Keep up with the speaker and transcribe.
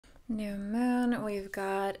New moon, we've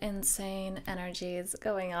got insane energies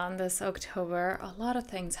going on this October. A lot of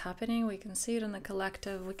things happening. We can see it in the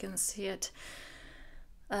collective, we can see it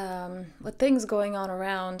with things going on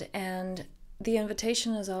around. And the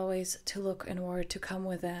invitation is always to look inward, to come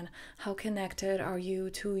within. How connected are you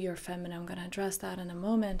to your feminine? I'm going to address that in a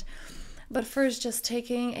moment. But first, just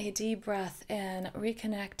taking a deep breath and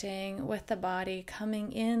reconnecting with the body,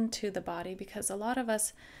 coming into the body, because a lot of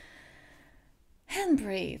us and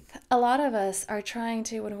breathe. A lot of us are trying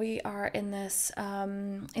to, when we are in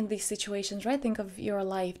these situations, right? Think of your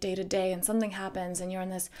life day to day, and something happens, and you're in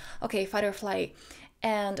this, okay, fight or flight,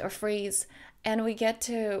 or freeze, and we get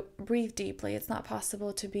to breathe deeply. It's not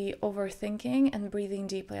possible to be overthinking and breathing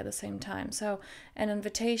deeply at the same time. So, an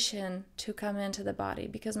invitation to come into the body,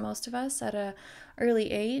 because most of us at a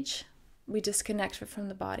early age, we disconnect from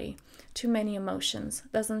the body. Too many emotions.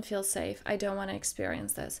 Doesn't feel safe. I don't want to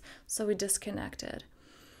experience this. So we disconnected.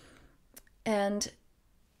 And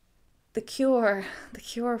the cure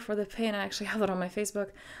for the pain, I actually have it on my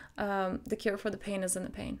Facebook. The cure for the pain is in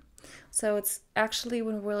the pain. So it's actually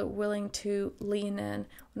when we're willing to lean in,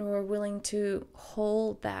 when we're willing to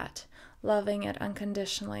hold that, loving it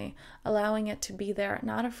unconditionally, allowing it to be there,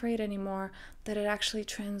 not afraid anymore, that it actually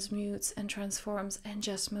transmutes and transforms and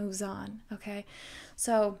just moves on, okay?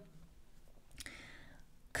 So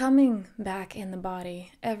coming back in the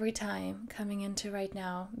body every time, coming into right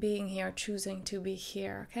now, being here, choosing to be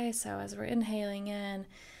here, okay? So as we're inhaling in,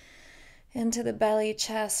 into the belly,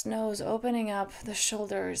 chest, nose, opening up the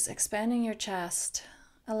shoulders, expanding your chest,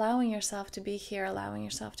 allowing yourself to be here, allowing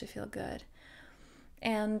yourself to feel good.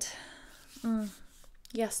 And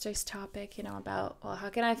yesterday's topic, about, well, how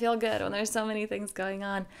can I feel good when there's so many things going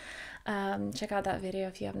on? Check out that video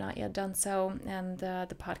if you have not yet done so. And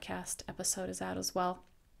the podcast episode is out as well.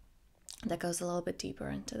 That goes a little bit deeper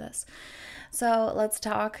into this. So let's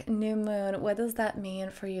talk new moon. What does that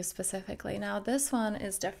mean for you specifically? Now, this one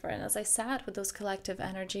is different. As I sat with those collective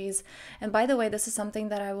energies, and by the way, this is something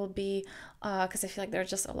that I will be, because I feel like there are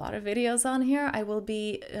just a lot of videos on here, I will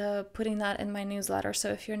be putting that in my newsletter. So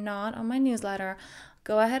if you're not on my newsletter,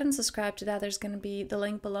 go ahead and subscribe to that. There's going to be the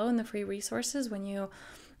link below in the free resources. When you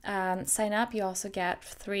sign up, you also get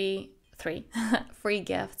three free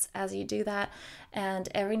gifts as you do that. And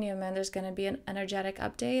every new moon there's going to be an energetic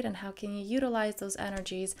update, and how can you utilize those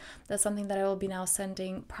energies. That's something that I will be now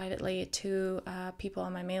sending privately to people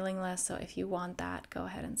on my mailing list. So if you want that, go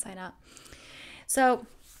ahead and sign up. So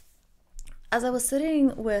as I was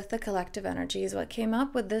sitting with the collective energies, what came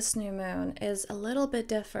up with this new moon is a little bit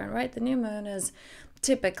different, right? The new moon is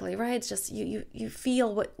typically, right, it's just you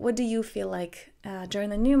feel, what do you feel like during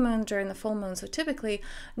the new moon, during the full moon? So typically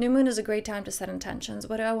new moon is a great time to set intentions.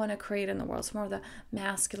 What do I want to create in the world? It's more of the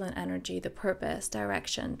masculine energy, the purpose,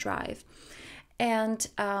 direction, drive. And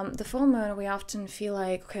the full moon, we often feel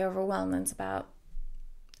like, okay, overwhelmed. It's about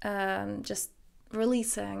just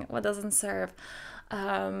releasing what doesn't serve.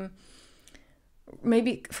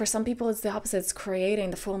 Maybe for some people it's the opposite. It's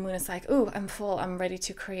creating. The full moon is like, ooh, I'm full, I'm ready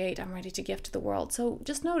to create, I'm ready to give to the world. So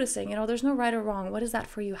just noticing, there's no right or wrong. What is that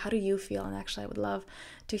for you? How do you feel? And actually I would love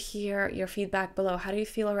to hear your feedback below. How do you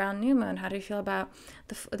feel around new moon? How do you feel about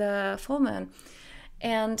the full moon?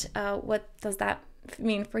 And what does that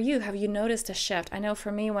mean for you? Have you noticed a shift? I know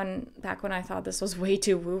for me, back when I thought this was way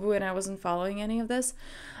too woo-woo and I wasn't following any of this,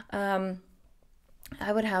 I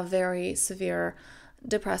would have very severe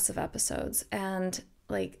depressive episodes. And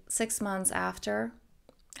like 6 months after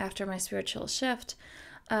my spiritual shift,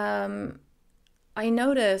 I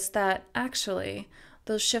noticed that actually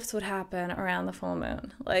those shifts would happen around the full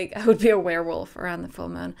moon. Like I would be a werewolf around the full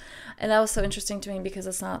moon. And that was so interesting to me because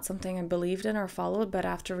it's not something I believed in or followed, but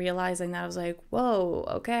after realizing that, I was like, whoa,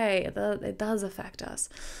 okay, it does affect us.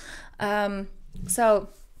 So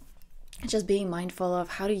just being mindful of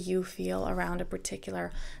how do you feel around a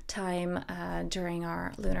particular time during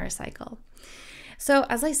our lunar cycle. So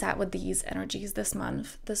as I sat with these energies this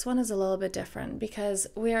month, this one is a little bit different because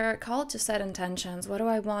we are called to set intentions. What do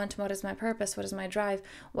I want? What is my purpose? What is my drive?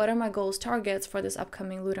 What are my goals, targets for this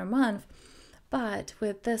upcoming lunar month? But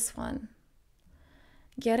with this one,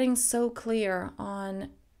 getting so clear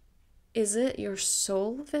on, is it your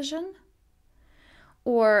soul vision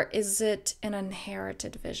or is it an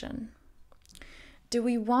inherited vision? Do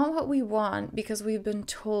we want what we want because we've been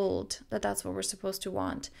told that that's what we're supposed to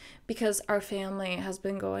want? Because our family has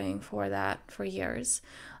been going for that for years.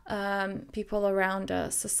 People around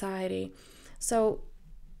us, society. So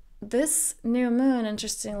this new moon,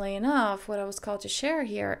 interestingly enough, what I was called to share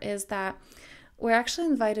here is that we're actually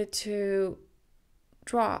invited to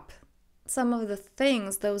drop some of the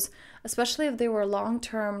things, those, especially if they were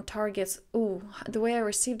long-term targets. Ooh, the way I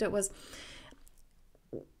received it was,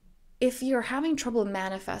 if you're having trouble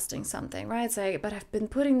manifesting something, right? It's like, but I've been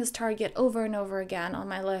putting this target over and over again on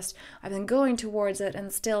my list. I've been going towards it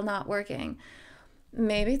and still not working.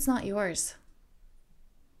 Maybe it's not yours.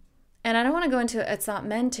 And I don't want to go into it's not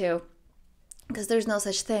meant to, because there's no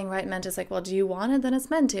such thing, right? Meant is like, well, do you want it? Then it's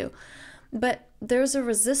meant to. But there's a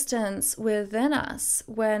resistance within us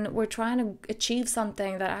when we're trying to achieve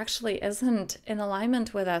something that actually isn't in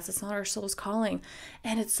alignment with us. It's not our soul's calling.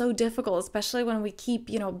 And it's so difficult, especially when we keep,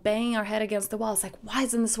 banging our head against the wall. It's like, why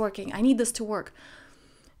isn't this working? I need this to work.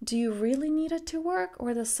 Do you really need it to work,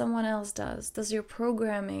 or does someone else does? Does your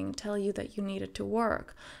programming tell you that you need it to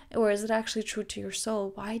work? Or is it actually true to your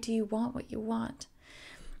soul? Why do you want what you want?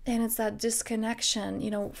 And it's that disconnection,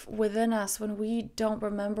 within us, when we don't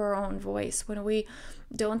remember our own voice, when we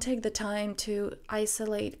don't take the time to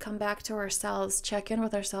isolate, come back to ourselves, check in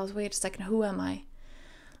with ourselves. Wait a second, who am I?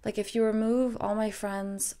 Like, if you remove all my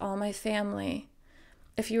friends, all my family,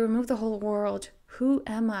 if you remove the whole world, who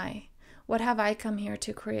am I? What have I come here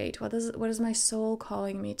to create? What is my soul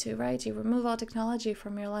calling me to, right? You remove all technology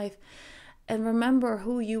from your life and remember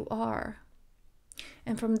who you are.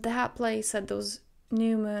 And from that place, set those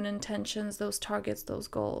new moon intentions, those targets, those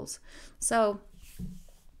goals. So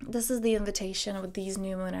this is the invitation with these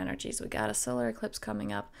new moon energies. We got a solar eclipse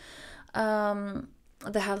coming up. The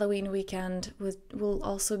Halloween weekend will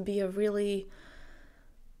also be a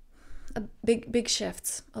big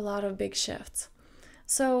shifts, a lot of big shifts.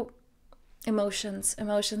 So emotions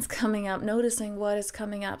coming up, noticing what is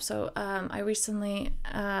coming up. So I recently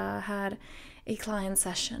had a client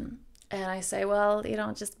session. And I say, well,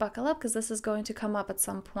 just buckle up, because this is going to come up at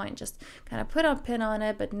some point. Just kind of put a pin on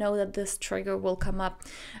it, but know that this trigger will come up.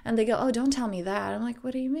 And they go, oh, don't tell me that. I'm like,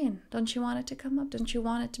 what do you mean? Don't you want it to come up? Don't you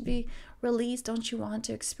want it to be released? Don't you want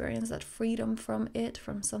to experience that freedom from it,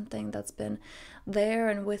 from something that's been there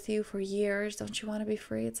and with you for years? Don't you want to be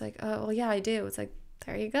free? It's like, oh, well, yeah, I do. It's like,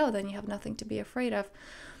 there you go. Then you have nothing to be afraid of.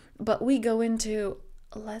 But we go into,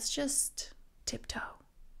 let's just tiptoe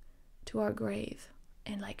to our grave.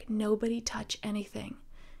 And like, nobody touch anything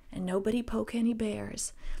and nobody poke any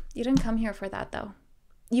bears. You didn't come here for that, though.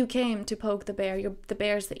 You came to poke the bear. The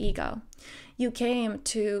bear's the ego. You came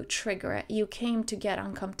to trigger it. You came to get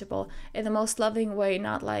uncomfortable in the most loving way,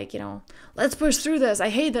 not like, let's push through this. I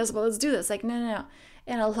hate this, but let's do this. Like, no.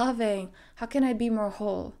 In a loving, how can I be more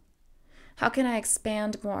whole? How can I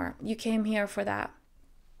expand more? You came here for that.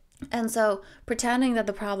 And so pretending that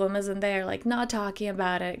the problem isn't there, like not talking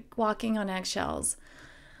about it, walking on eggshells,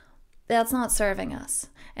 that's not serving us.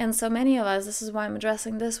 And so many of us, this is why I'm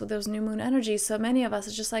addressing this with those new moon energies. So many of us,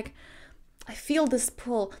 it's just like, I feel this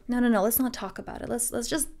pull. No, let's not talk about it. Let's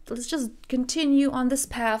just continue on this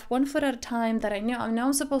path, one foot at a time, that I know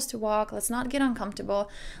I'm supposed to walk. Let's not get uncomfortable.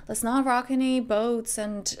 Let's not rock any boats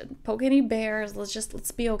and poke any bears.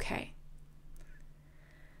 Let's be okay.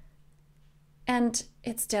 And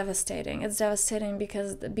it's devastating. It's devastating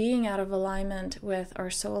because being out of alignment with our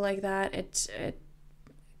soul like that, it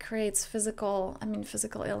creates physical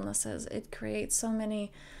illnesses. It creates so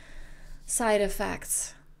many side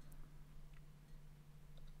effects.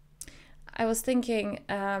 I was thinking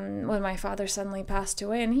when my father suddenly passed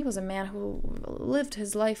away, and he was a man who lived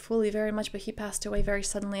his life fully very much, but he passed away very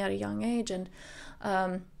suddenly at a young age. And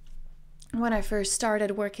when I first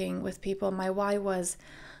started working with people, my why was,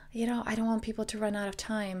 I don't want people to run out of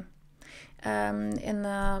time. In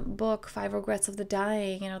the book 5 Regrets of the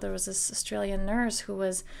Dying, there was this Australian nurse who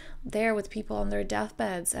was there with people on their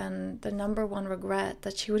deathbeds, and the number one regret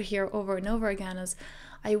that she would hear over and over again is,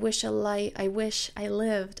 I wish I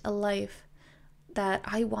lived a life that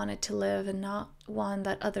I wanted to live, and not one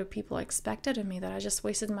that other people expected of me, that I just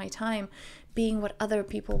wasted my time being what other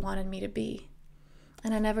people wanted me to be.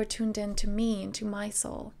 And I never tuned into me, into my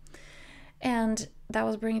soul. And that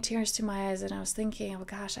was bringing tears to my eyes, and I was thinking, oh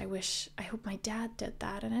gosh, I hope my dad did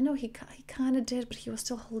that. And I know he kind of did, but he was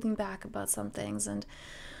still holding back about some things. And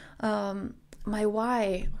my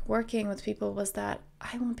why working with people was that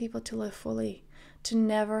I want people to live fully, to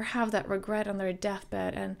never have that regret on their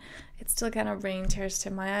deathbed. And it's still kind of bringing tears to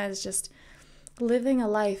my eyes, just living a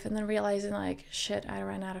life and then realizing, like, shit, I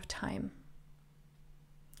ran out of time.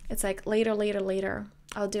 It's like later.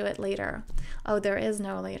 I'll do it later. Oh, there is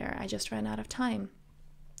no later. I just ran out of time.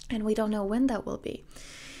 And we don't know when that will be.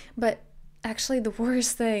 But actually the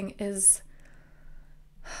worst thing is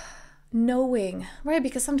knowing, right?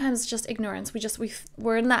 Because sometimes it's just ignorance.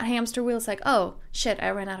 We're in that hamster wheel. It's like, oh, shit, I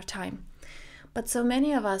ran out of time. But so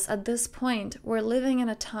many of us at this point, we're living in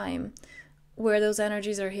a time where those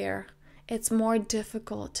energies are here. It's more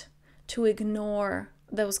difficult to ignore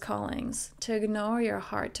those callings, to ignore your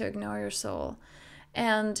heart, to ignore your soul.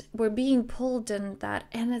 And we're being pulled in that,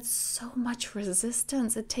 and it's so much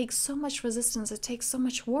resistance. It takes so much resistance. It takes so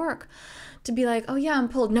much work to be like, oh yeah, I'm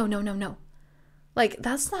pulled. No, no, no, no. Like,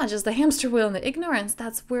 that's not just the hamster wheel and the ignorance.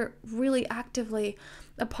 That's where really actively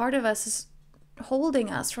a part of us is holding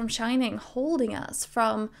us from shining, holding us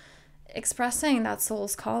from expressing that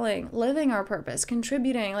soul's calling, living our purpose,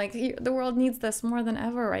 contributing. Like, the world needs this more than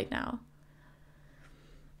ever right now.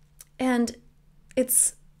 And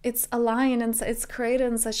it's aligned and it's created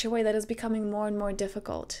in such a way that is becoming more and more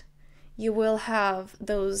difficult. You will have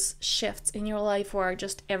those shifts in your life where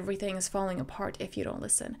just everything is falling apart if you don't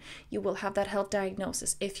listen. You will have that health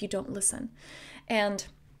diagnosis if you don't listen. And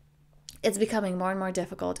it's becoming more and more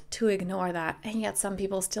difficult to ignore that, and yet some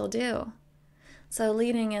people still do. So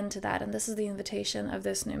leading into that, and this is the invitation of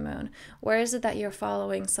this new moon, where is it that you're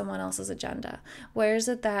following someone else's agenda? Where is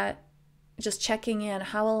it that just checking in,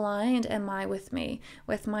 how aligned am I with me,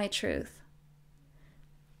 with my truth?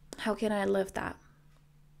 How can I live that?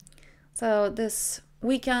 So this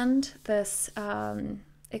weekend, this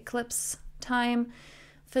eclipse time,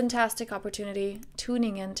 fantastic opportunity,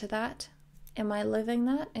 tuning into that. Am I living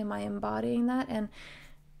that? Am I embodying that? And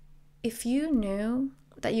if you knew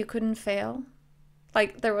that you couldn't fail,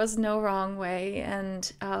 like there was no wrong way,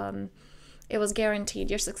 and it was guaranteed,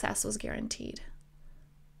 your success was guaranteed,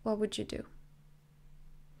 what would you do?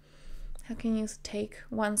 How can you take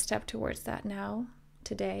one step towards that now,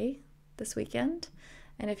 today, this weekend?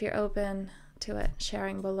 And if you're open to it,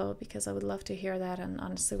 sharing below, because I would love to hear that. And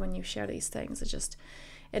honestly, when you share these things,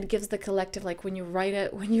 it gives the collective, like when you write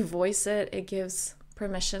it, when you voice it, it gives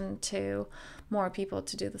permission to more people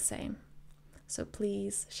to do the same. So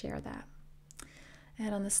please share that.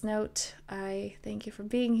 And on this note, I thank you for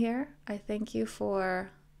being here. I thank you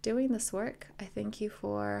for doing this work. I thank you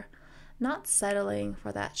for not settling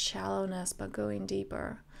for that shallowness, but going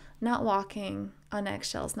deeper, not walking on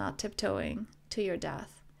eggshells, not tiptoeing to your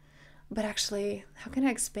death, but actually, how can I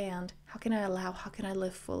expand? How can I allow? How can I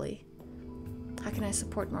live fully? How can I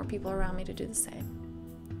support more people around me to do the same?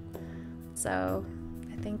 So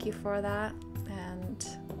I thank you for that, and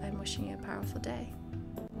I'm wishing you a powerful day.